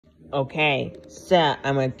Okay, so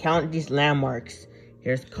I'm gonna count these landmarks.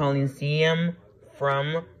 Here's Colosseum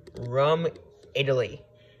from Rome, Italy.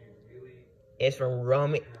 It's from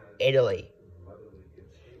Rome, Italy.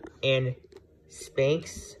 And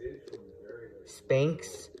Spinx,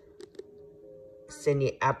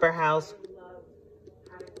 Sydney Opera House.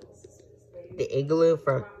 The igloo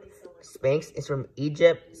from Spinx is from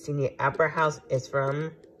Egypt. Sydney Opera House is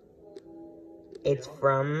from. It's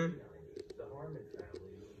from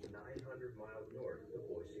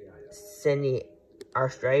Sydney,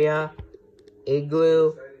 Australia.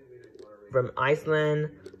 Igloo from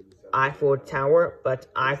Iceland. Eiffel Tower, but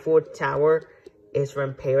Eiffel Tower is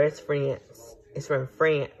from Paris, France. It's from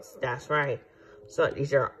France. That's right. So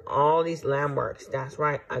these are all these landmarks. That's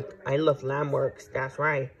right. I love landmarks. That's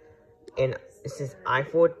right. And this is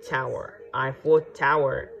Eiffel Tower. Eiffel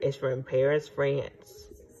Tower is from Paris, France.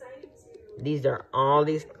 These are all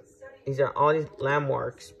these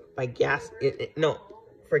landmarks by gas. No,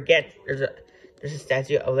 forget. There's a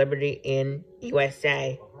Statue of Liberty in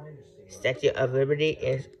USA. Statue of Liberty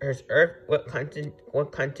is Earth. What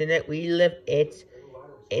continent we live? It's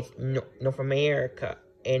North America,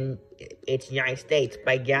 and it's United States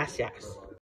by gas.